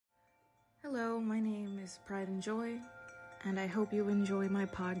Hello, my name is Pride and Joy, and I hope you enjoy my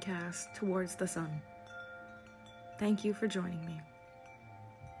podcast, Towards the Sun. Thank you for joining me.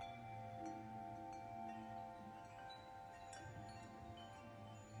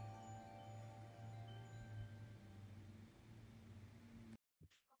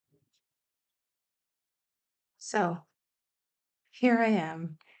 So, here I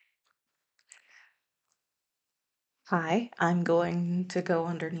am. Hi, I'm going to go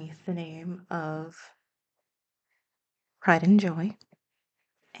underneath the name of Pride and Joy,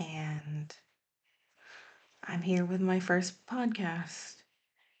 and I'm here with my first podcast.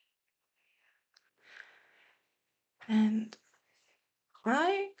 And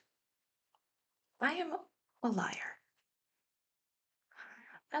I am a liar.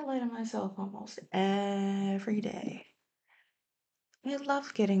 I lie to myself almost every day. I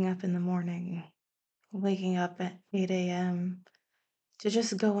love getting up in the morning, waking up at 8 a.m. to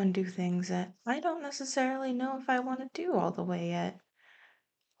just go and do things that I don't necessarily know if I want to do all the way yet.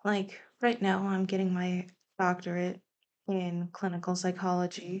 Like right now, I'm getting my doctorate in clinical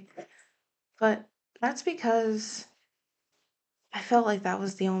psychology, but that's because I felt like that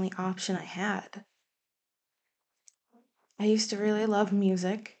was the only option I had. I used to really love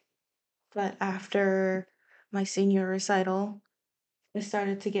music, but after my senior recital, I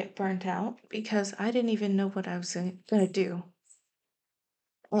started to get burnt out because I didn't even know what I was going to do.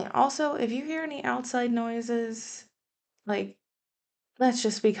 And also, if you hear any outside noises, like that's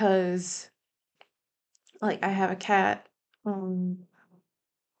just because like I have a cat. Um,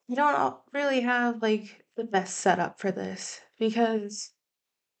 I don't really have like the best setup for this because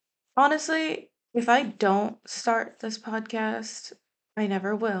honestly, if I don't start this podcast, I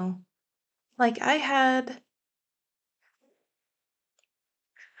never will. Like I had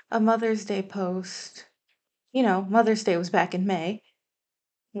a Mother's Day post. Mother's Day was back in May.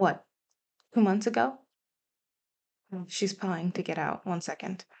 What, 2 months ago? Oh, she's pawing to get out. 1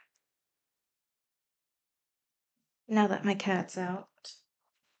 second. Now that my cat's out.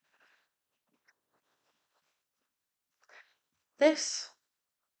 This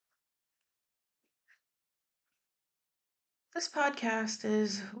this podcast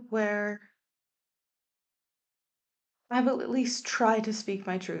is where I will at least try to speak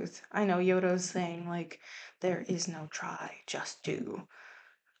my truth. I know Yoda's saying, like, there is no try, just do.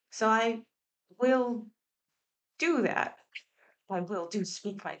 So I will do that. I will do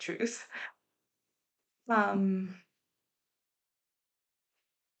speak my truth. Um,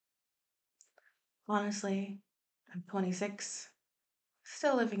 Honestly, I'm 26,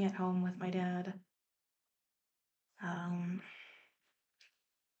 still living at home with my dad. Um,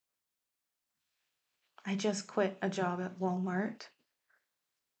 I just quit a job at Walmart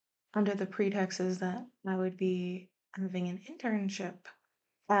under the pretexts that I would be having an internship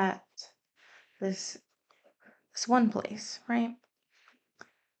at this this one place, right?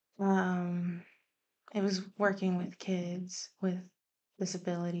 Um, It was working with kids with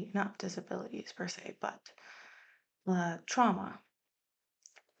not disabilities per se, but trauma.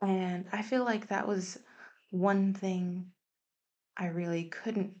 And I feel like that was one thing I really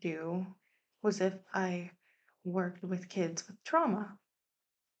couldn't do was if I worked with kids with trauma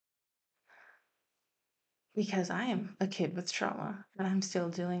because I am a kid with trauma and I'm still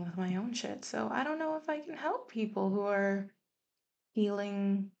dealing with my own shit. So I don't know if I can help people who are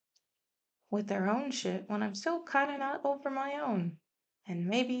healing with their own shit when I'm still kind of not over my own. And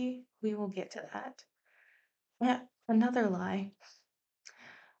maybe we will get to that. Yeah, another lie.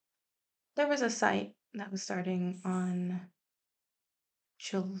 There was a site that was starting on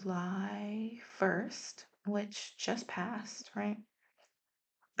July 1st, which just passed, right?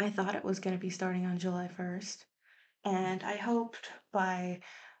 I thought it was going to be starting on July 1st, and I hoped by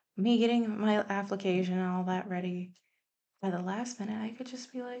me getting my application and all that ready by the last minute, I could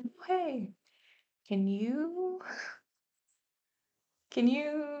just be like, "Hey, can you can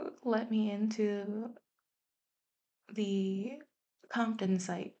you let me into the Compton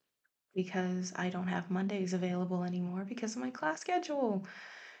site because I don't have Mondays available anymore because of my class schedule?"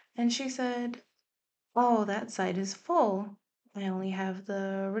 And she said, "Oh, that site is full. I only have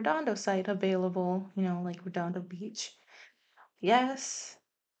the Redondo site available, like Redondo Beach." Yes,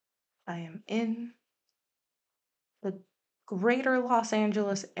 I am in the greater Los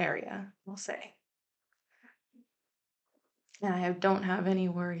Angeles area, I'll say. And I don't have any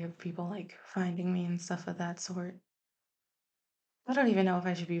worry of people like finding me and stuff of that sort. I don't even know if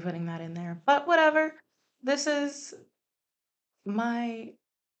I should be putting that in there, but whatever. This is my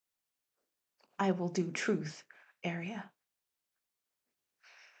I will do truth area.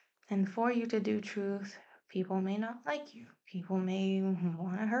 And for you to do truth, People may not like you. People may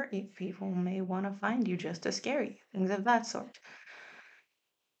want to hurt you. People may want to find you just to scare you. Things of that sort.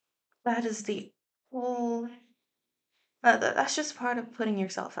 That is the whole. That's just part of putting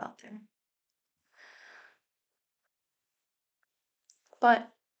yourself out there.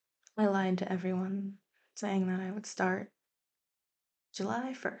 But I lied to everyone, saying that I would start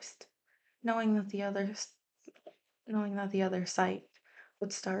July 1st, knowing that the other site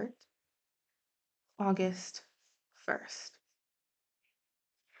would start August 1st.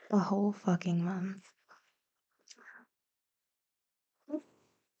 A whole fucking month.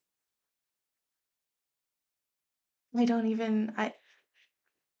 I don't even I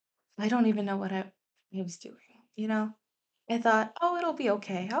don't even know what I was doing, you know? I thought, "Oh, it'll be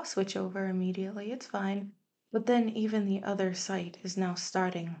okay. I'll switch over immediately. It's fine." But then even the other site is now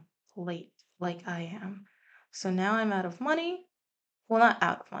starting late, like I am. So now I'm out of money. Well, not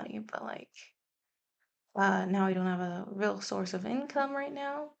out of money, but like now I don't have a real source of income right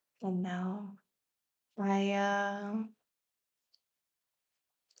now. And now I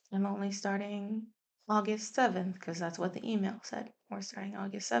I'm only starting August 7th because that's what the email said. We're starting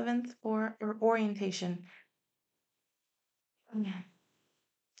August 7th for orientation. Yeah.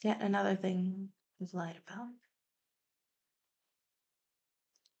 Yet another thing was lied about.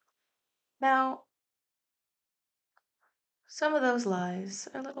 Now, some of those lies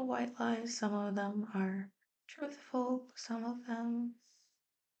are little white lies. Some of them are truthful. Some of them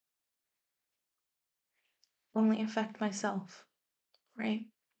only affect myself, right?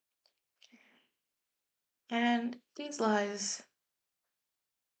 And these lies,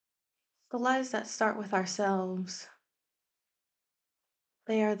 the lies that start with ourselves,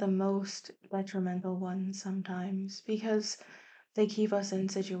 they are the most detrimental ones sometimes because they keep us in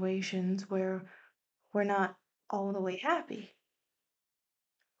situations where we're not all the way happy.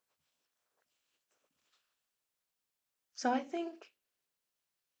 So I think,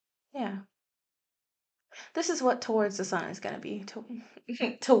 yeah, this is what Towards the Sun is going to be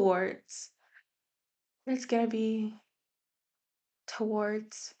towards. It's going to be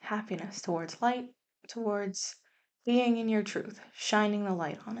towards happiness, towards light, towards being in your truth, shining the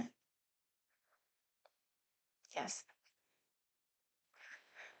light on it. Yes.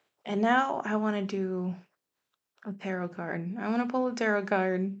 And now I want to do a tarot card. I want to pull a tarot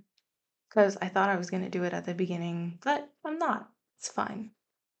card because I thought I was going to do it at the beginning, but I'm not. It's fine.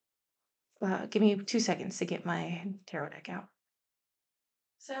 Give me 2 seconds to get my tarot deck out.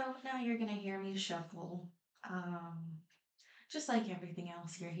 So now you're going to hear me shuffle. Um, just like everything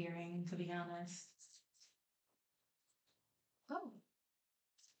else you're hearing, to be honest. Oh,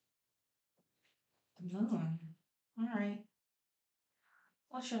 the moon. All right.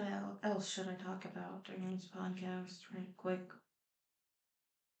 What else should I talk about during this podcast, right quick?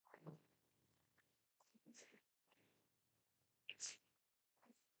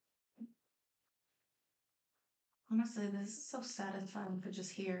 Honestly, this is so satisfying to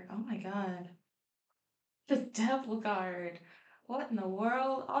just hear. Oh my god. The Devil Guard. What in the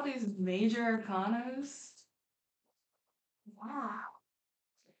world? All these major arcanas? Wow.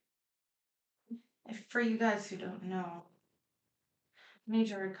 If for you guys who don't know,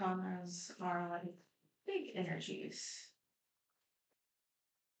 major arcanas are like big energies.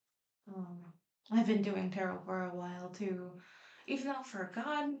 Um, I've been doing tarot for a while too. Even though for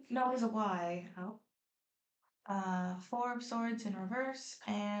God knows why. Oh, Four of Swords in reverse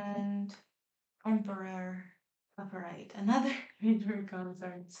and Emperor upright. Another major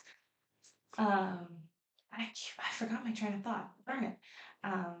concerts. Um, I forgot my train of thought. Darn it.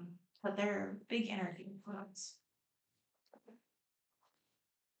 But they're big energy influence.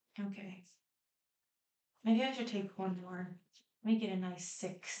 Okay. Maybe I should take one more. Make it a nice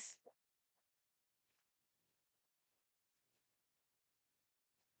six.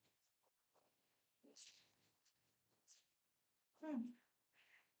 Hmm.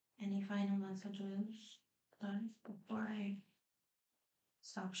 Any final messages before I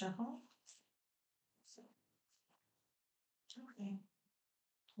stop shuffle? Okay.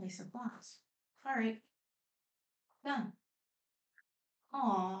 Ace of Wands. All right. Done.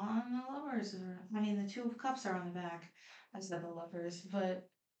 Aw, and the lovers are. I mean, the Two of Cups are on the back. I said the lovers, but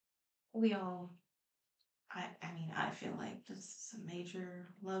we all. I mean, I feel like this is a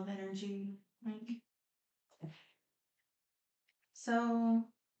major love energy. Like, so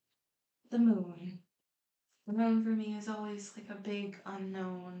the moon. The moon for me is always like a big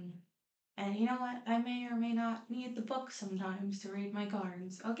unknown. And you know what? I may or may not need the book sometimes to read my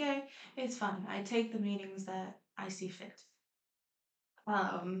cards. Okay, it's fine. I take the meanings that I see fit.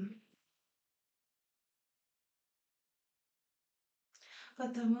 Um,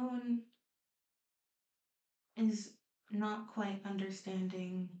 but the moon is not quite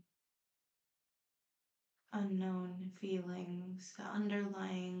understanding unknown feelings, the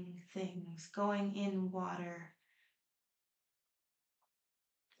underlying things going in water.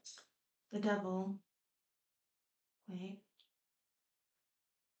 The devil, wait,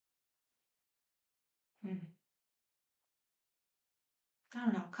 hmm, I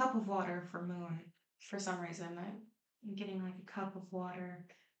don't know, cup of water for moon. For some reason, I'm getting like a cup of water.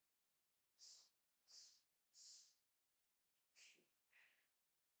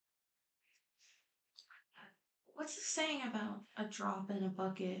 What's the saying about a drop in a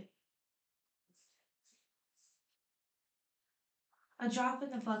bucket? A drop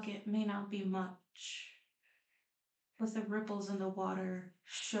in the bucket may not be much, but the ripples in the water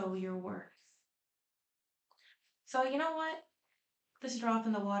show your worth. So, you know what? This drop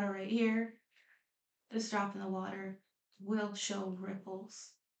in the water right here, this drop in the water will show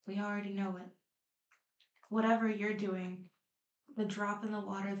ripples. We already know it. Whatever you're doing, the drop in the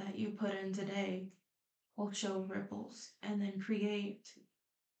water that you put in today will show ripples and then create,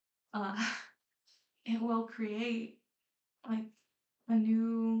 uh, it will create like a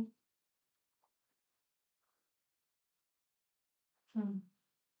new, hmm,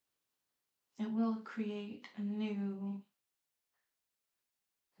 it will create a new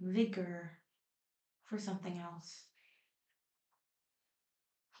vigor for something else.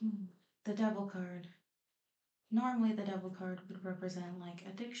 Hmm. The devil card. Normally, the devil card would represent like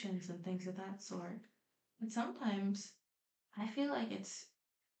addictions and things of that sort. But sometimes I feel like it's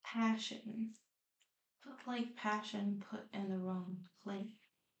passion, but like passion put in the wrong place.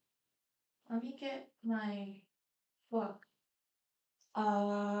 Let me get my book.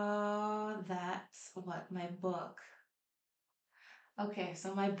 That's what my book. Okay,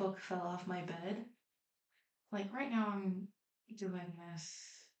 so my book fell off my bed. Like right now, I'm doing this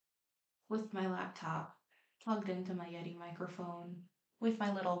with my laptop plugged into my Yeti microphone with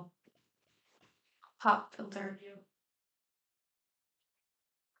my little pop filter.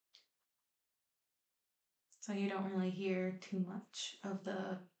 So you don't really hear too much of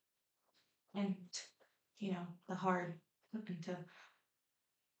the and the hard put into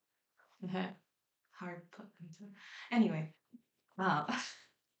hard put into anyway. uh,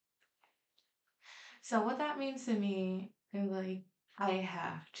 so what that means to me is like I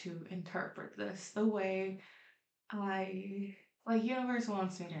have to interpret this the way I like universe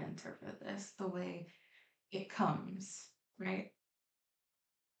wants me to interpret this the way it comes, right?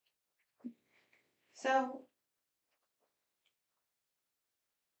 So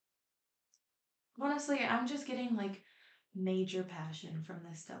honestly, I'm just getting like major passion from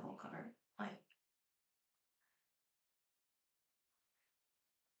this devil card. Like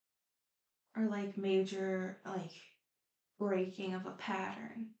or like major like breaking of a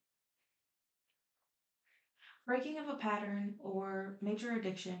pattern. Breaking of a pattern or major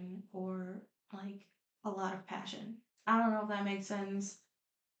addiction or like a lot of passion. I don't know if that makes sense.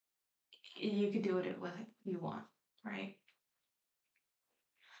 You could do it with you want, right?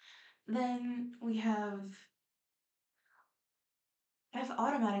 Then we have I've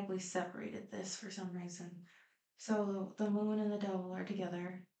automatically separated this for some reason. So the moon and the devil are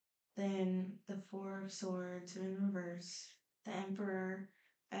together. Then the four of swords are in reverse. The emperor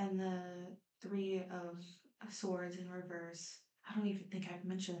and the three of swords in reverse. I don't even think I've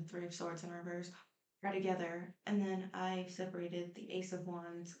mentioned the three of swords in reverse are together. And then I separated the ace of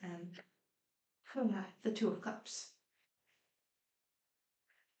wands and the two of cups.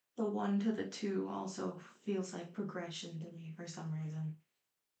 The one to the two also feels like progression to me for some reason.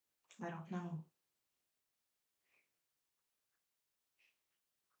 I don't know.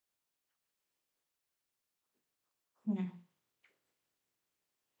 Hmm.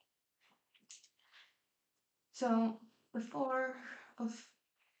 So the four of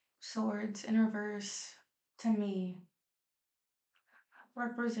swords in reverse to me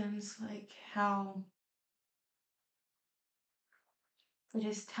represents like how it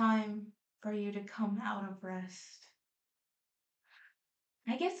is time for you to come out of rest.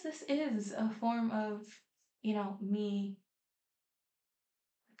 I guess this is a form of, me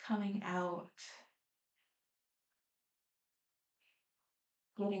coming out,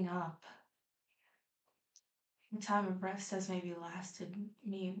 getting up. The time of rest has maybe lasted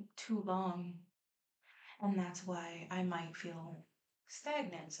me too long, and that's why I might feel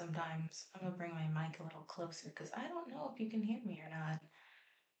stagnant sometimes. I'm gonna bring my mic a little closer because I don't know if you can hear me or not.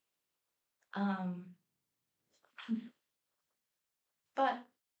 Um, but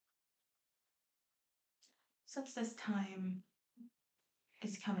since this time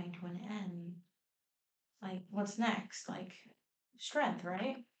is coming to an end, like what's next? Like strength,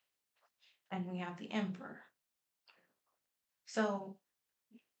 right? And we have the emperor. So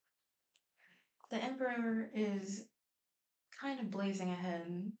the emperor is kind of blazing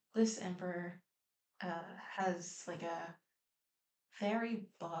ahead. This emperor has like a very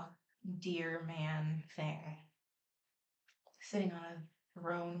buff deer man thing sitting on a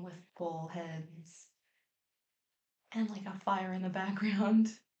throne with bull heads and like a fire in the background.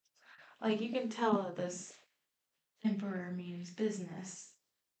 Like you can tell that this emperor means business.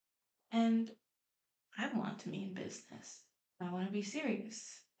 And I want to mean business. I want to be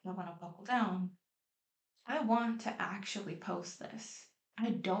serious. I want to buckle down. I want to actually post this. I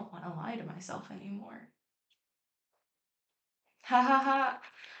don't want to lie to myself anymore. Ha ha ha.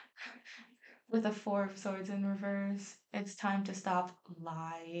 With a four of swords in reverse, it's time to stop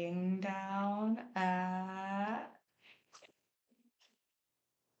lying down.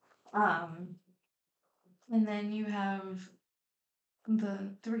 Um, and then you have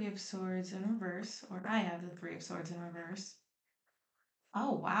the three of swords in reverse, or I have the three of swords in reverse.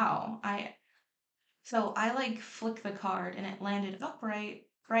 Oh wow. I like flick the card and it landed upright,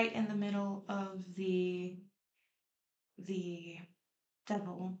 right in the middle of the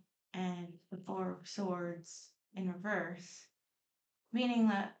devil and the four of swords in reverse. Meaning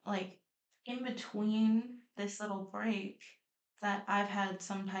that like in between this little break that I've had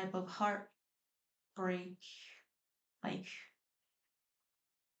some type of heartbreak, like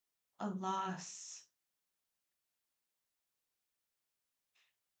a loss,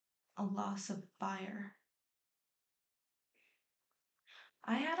 a loss of fire.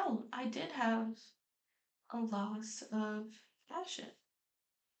 I did have a loss of passion.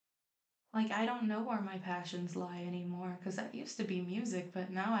 Like, I don't know where my passions lie anymore because that used to be music,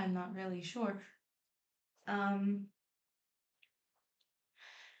 but now I'm not really sure. Um,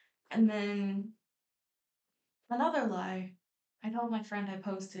 and then another lie. I told my friend I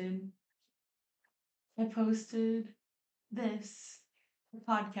posted this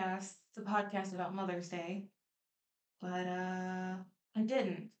podcast, the podcast about Mother's Day, but I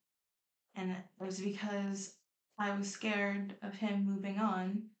didn't. And it was because I was scared of him moving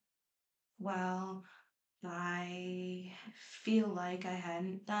on while I feel like I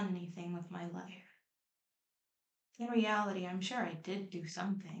hadn't done anything with my life. In reality, I'm sure I did do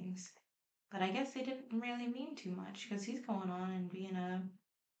some things, but I guess they didn't really mean too much because he's going on and being a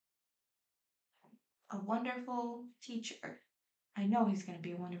wonderful teacher. I know he's going to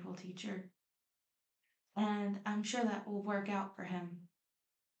be a wonderful teacher, and I'm sure that will work out for him.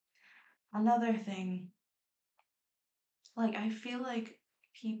 Another thing, like, I feel like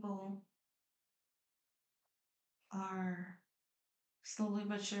people are slowly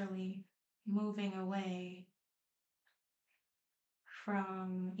but surely moving away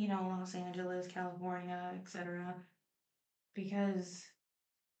from, Los Angeles, California, etc. because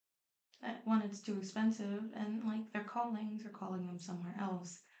one, it's too expensive, and like their callings are calling them somewhere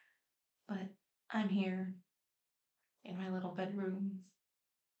else. But I'm here in my little bedroom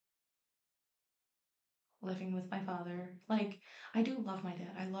living with my father. Like, I do love my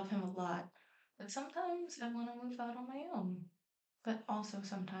dad, I love him a lot. But sometimes I want to move out on my own. But also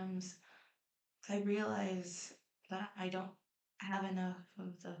sometimes I realize that I don't have enough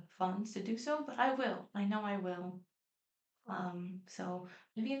of the funds to do so, but I will. I know I will. So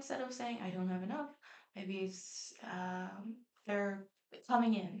maybe instead of saying I don't have enough, maybe it's they're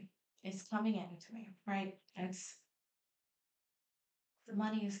coming in. It's coming in to me, right? It's the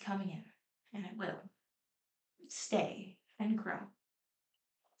money is coming in, and it will stay and grow.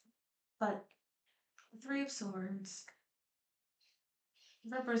 But the Three of Swords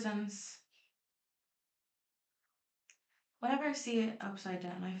represents whenever I see it upside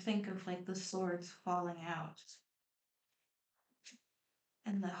down, I think of like the swords falling out,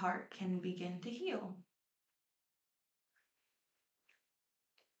 and the heart can begin to heal.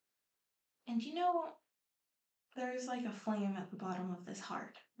 And there's like a flame at the bottom of this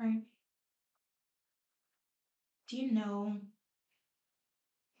heart, right? Do you know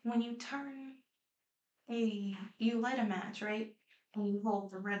when you light a match, right? And you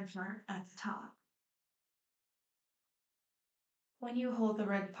hold the red part at the top. When you hold the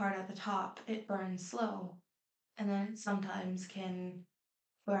red part at the top, it burns slow, and then it sometimes can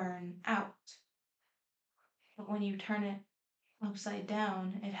burn out. But when you turn it upside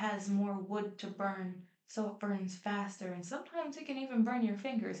down, it has more wood to burn, so it burns faster, and sometimes it can even burn your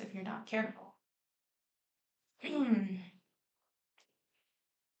fingers if you're not careful.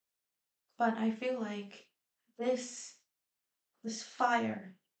 But I feel like this this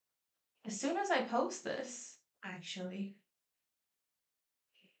fire, as soon as I post this, actually,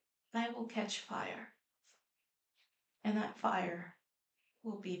 I will catch fire. And that fire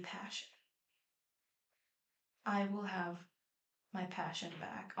will be passion. I will have my passion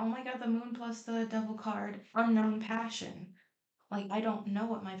back. Oh my god, the moon plus the devil card, unknown passion. Like, I don't know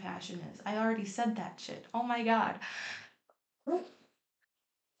what my passion is. I already said that shit. Oh my god.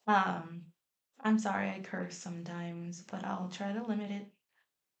 Um, I'm sorry I curse sometimes, but I'll try to limit it.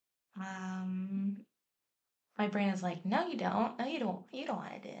 Um, my brain is like, no, you don't. No, you don't. You don't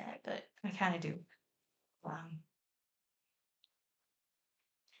want to do that, but I kind of do. Um,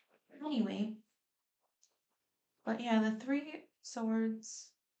 anyway, but yeah, the three swords,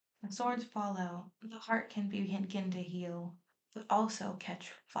 the swords fall out. The heart can begin to heal, but also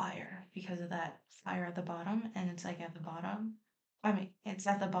catch fire because of that fire at the bottom, and it's like at the bottom. I mean, it's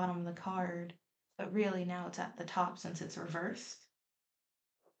at the bottom of the card, but really now it's at the top since it's reversed.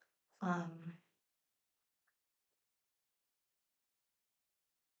 Um,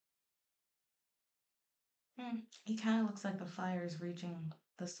 it kind of looks like the fire's reaching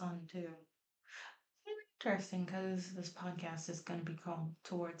the sun too. Very interesting because this podcast is going to be called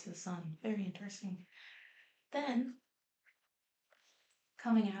Towards the Sun. Very interesting. Then,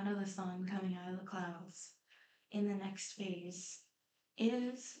 coming out of the sun, coming out of the clouds, in the next phase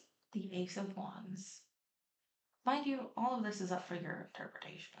is the Ace of Wands. Mind you, all of this is up for your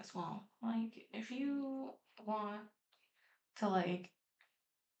interpretation as well. Like, if you want to, like,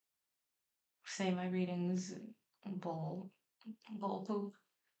 say my readings bull, bull poop,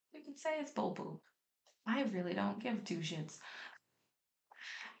 you can say it's bull poop. I really don't give two shits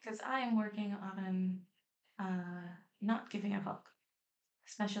because I am working on not giving a fuck,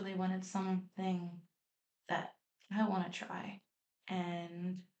 especially when it's something that I want to try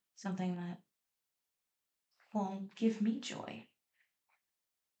and something that will give me joy.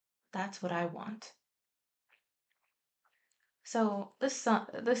 That's what I want. So this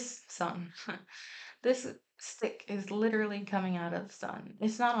sun, this stick is literally coming out of the sun.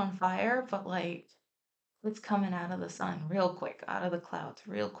 It's not on fire, but like it's coming out of the sun real quick, out of the clouds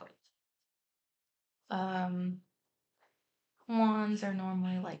real quick. Um, wands are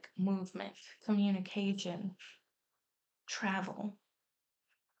normally like movement, communication, travel.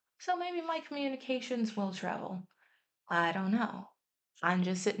 So maybe my communications will travel. I don't know. I'm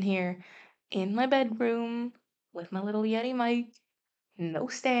just sitting here in my bedroom with my little Yeti mic, no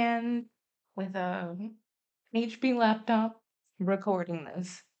stand, with a HP laptop recording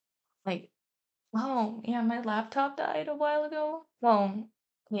this. Like, oh, yeah, my laptop died a while ago. Well,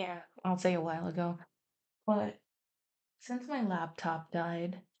 yeah, I'll say a while ago. But since my laptop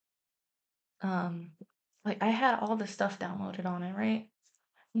died, um, like I had all the stuff downloaded on it, right?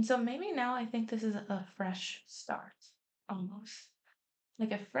 And so maybe now I think this is a fresh start, almost.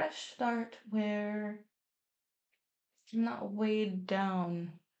 Like a fresh start where I'm not weighed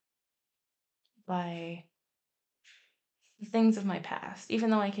down by the things of my past, even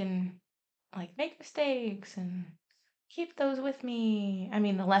though I can like make mistakes and keep those with me. I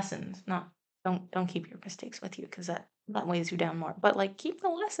mean the lessons, not don't keep your mistakes with you because that weighs you down more. But like keep the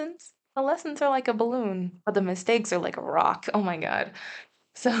lessons. The lessons are like a balloon, but the mistakes are like a rock. Oh my god.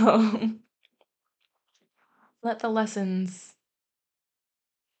 So let the lessons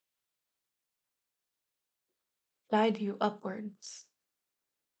guide you upwards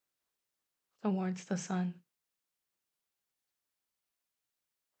towards the sun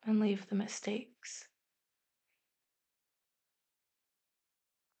and leave the mistakes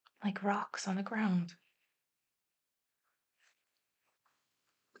like rocks on the ground.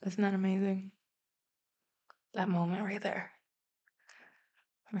 Isn't that amazing? That moment right there.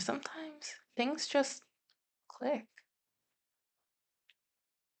 Or sometimes things just click.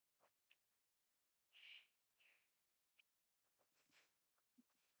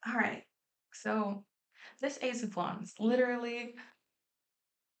 All right. So this Ace of Wands, literally,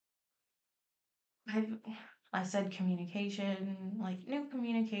 I've I said communication, like new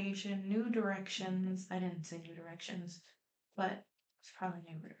communication, new directions. I didn't say new directions, but it's probably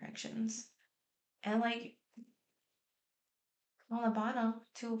new directions. And like on the bottom,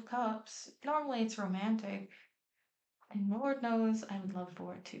 Two of Cups. Normally it's romantic, and Lord knows I would love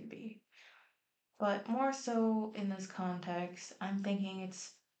for it to be. But more so in this context, I'm thinking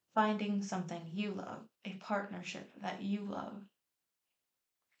it's finding something you love, a partnership that you love.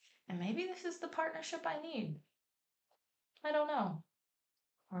 And maybe this is the partnership I need. I don't know.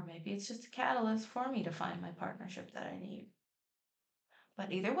 Or maybe it's just a catalyst for me to find my partnership that I need.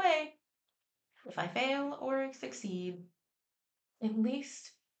 But either way, if I fail or succeed, at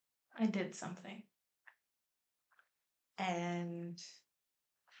least I did something. And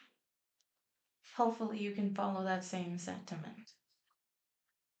hopefully you can follow that same sentiment.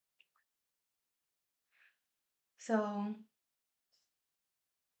 So,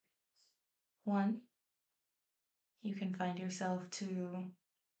 one, you can find yourself to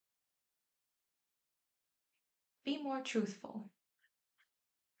be more truthful.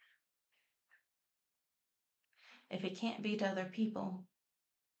 If it can't be to other people,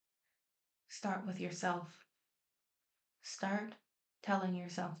 start with yourself. Start telling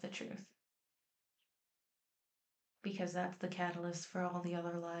yourself the truth because that's the catalyst for all the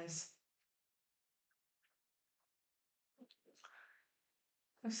other lies.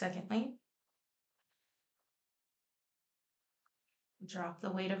 Secondly, drop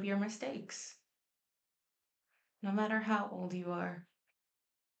the weight of your mistakes, no matter how old you are,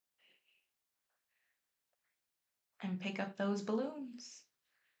 and pick up those balloons,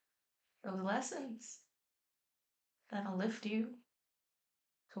 those lessons that'll lift you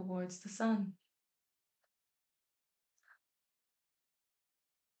towards the sun.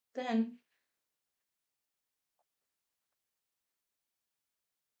 Then,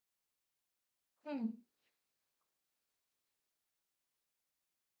 hmm,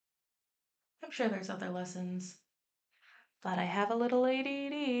 I'm sure there's other lessons, but I have a little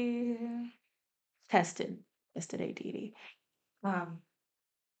ADD. Tested, tested ADD. Um,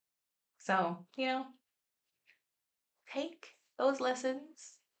 so, take those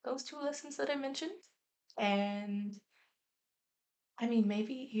lessons, those two lessons that I mentioned, and I mean,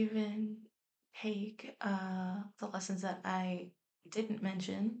 maybe even take the lessons that I didn't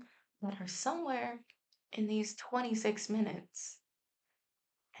mention that are somewhere in these 26 minutes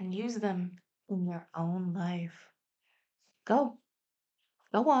and use them in your own life. Go,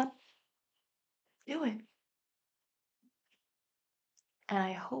 go on, do it. And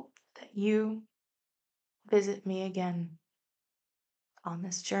I hope that you visit me again on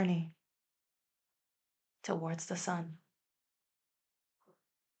this journey towards the sun.